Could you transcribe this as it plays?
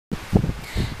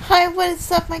Hi, what is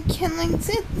up, my kinlings?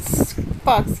 It's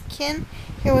Foxy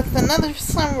here with another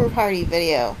slumber party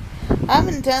video. I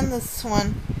haven't done this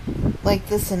one like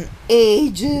this in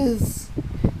ages.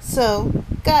 So,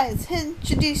 guys,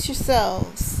 introduce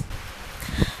yourselves.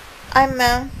 I'm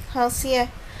Foxy.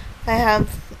 I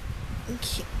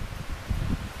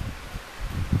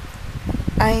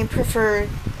prefer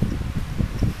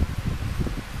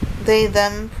they,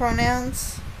 them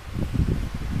pronouns.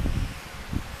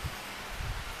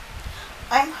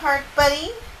 I'm Heart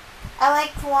Buddy. I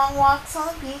like long walks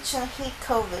on the beach and hate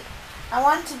COVID. I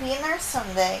want to be a nurse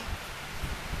someday.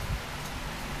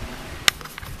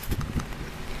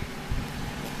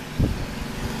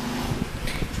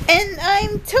 And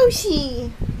I'm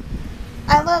Toshi.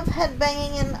 I love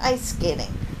headbanging and ice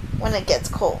skating when it gets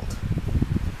cold.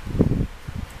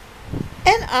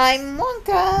 And I'm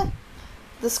Wonka,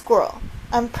 the squirrel.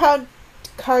 I'm proud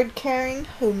card-carrying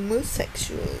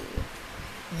homosexual.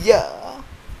 Yeah.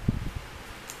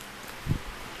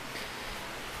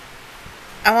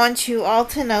 I want you all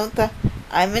to note that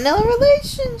I'm in a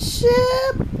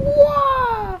relationship.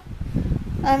 Wah!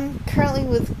 I'm currently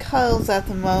with Kyle's at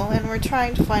the moment, and we're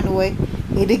trying to find a way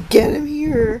to get him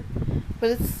here.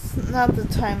 But it's not the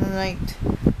time of night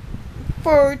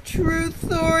for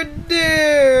truth or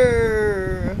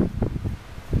dare.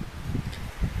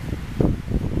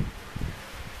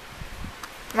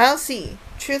 Mousy,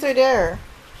 truth or dare?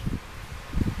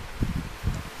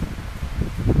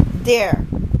 Dare.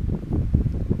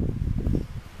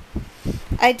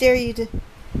 I dare you to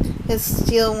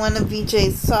steal one of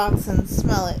VJ's socks and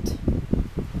smell it.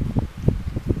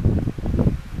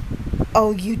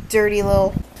 Oh, you dirty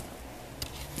little...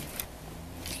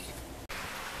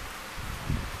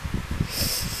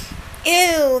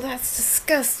 Ew, that's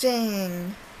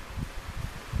disgusting.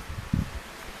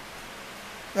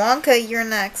 Wonka, you're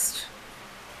next.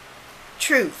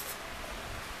 Truth.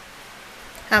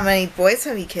 How many boys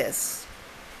have you kissed?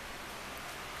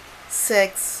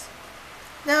 6.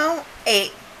 No,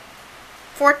 8.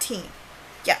 14.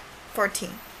 Yeah,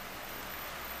 14.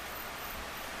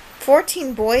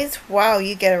 14 boys? Wow,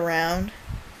 you get around.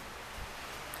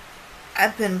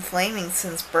 I've been flaming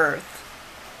since birth.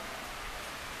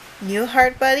 You,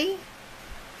 Heart Buddy?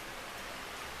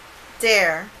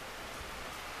 Dare.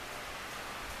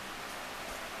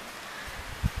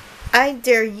 I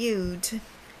dare you to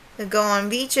go on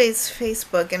VJ's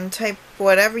Facebook and type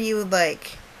whatever you would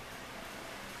like.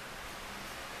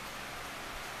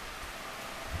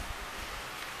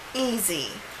 Easy.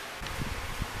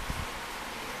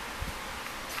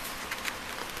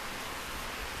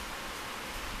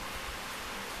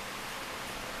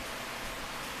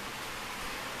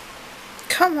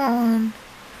 Come on.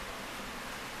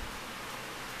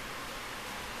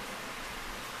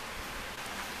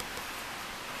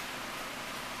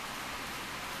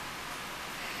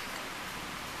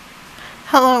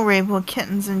 Hello, rainbow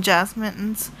kittens and jazz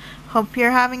mittens. Hope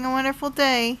you're having a wonderful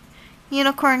day.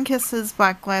 Unicorn kisses,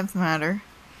 Black Lives Matter.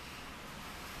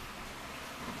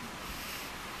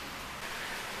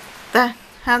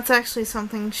 That's actually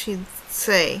something she'd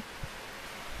say.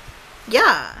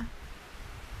 Yeah.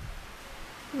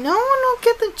 No one will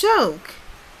get the joke.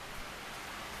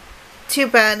 Too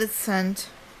bad it's sent.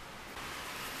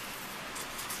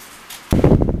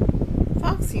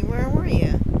 Foxy, where were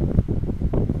you?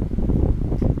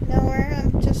 Nowhere,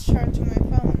 I'm just charging my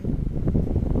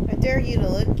phone. I dare you to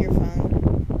lick your phone.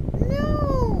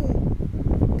 No!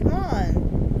 Come on.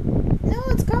 No,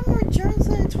 it's got more germs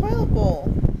than a toilet bowl.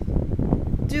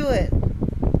 Do it.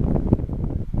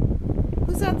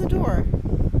 Who's at the door?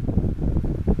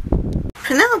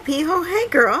 Penelope, oh hey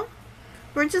girl.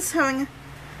 We're just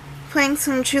playing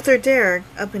some truth or dare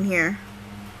up in here.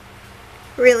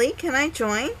 Really? Can I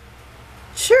join?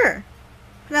 Sure.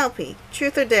 Penelope,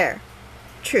 truth or dare?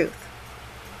 Truth.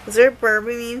 Is there a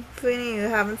Barbie movie you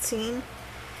haven't seen?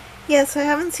 Yes, I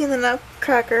haven't seen the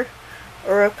Nutcracker,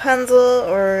 or Rapunzel,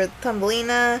 or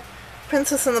Thumbelina,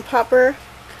 Princess and the Pauper.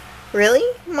 Really?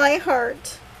 My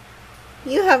heart.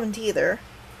 You haven't either.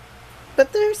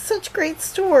 But they're such great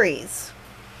stories.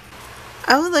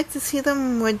 I would like to see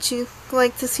them. Would you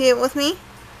like to see it with me?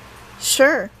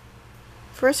 Sure.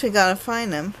 First we gotta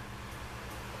find them.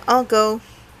 I'll go.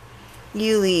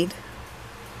 You lead.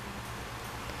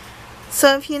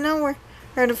 So if you know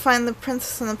where to find the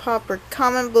Princess and the Pauper,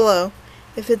 comment below.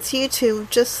 If it's YouTube,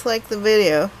 just like the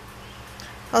video.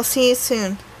 I'll see you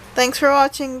soon. Thanks for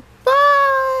watching.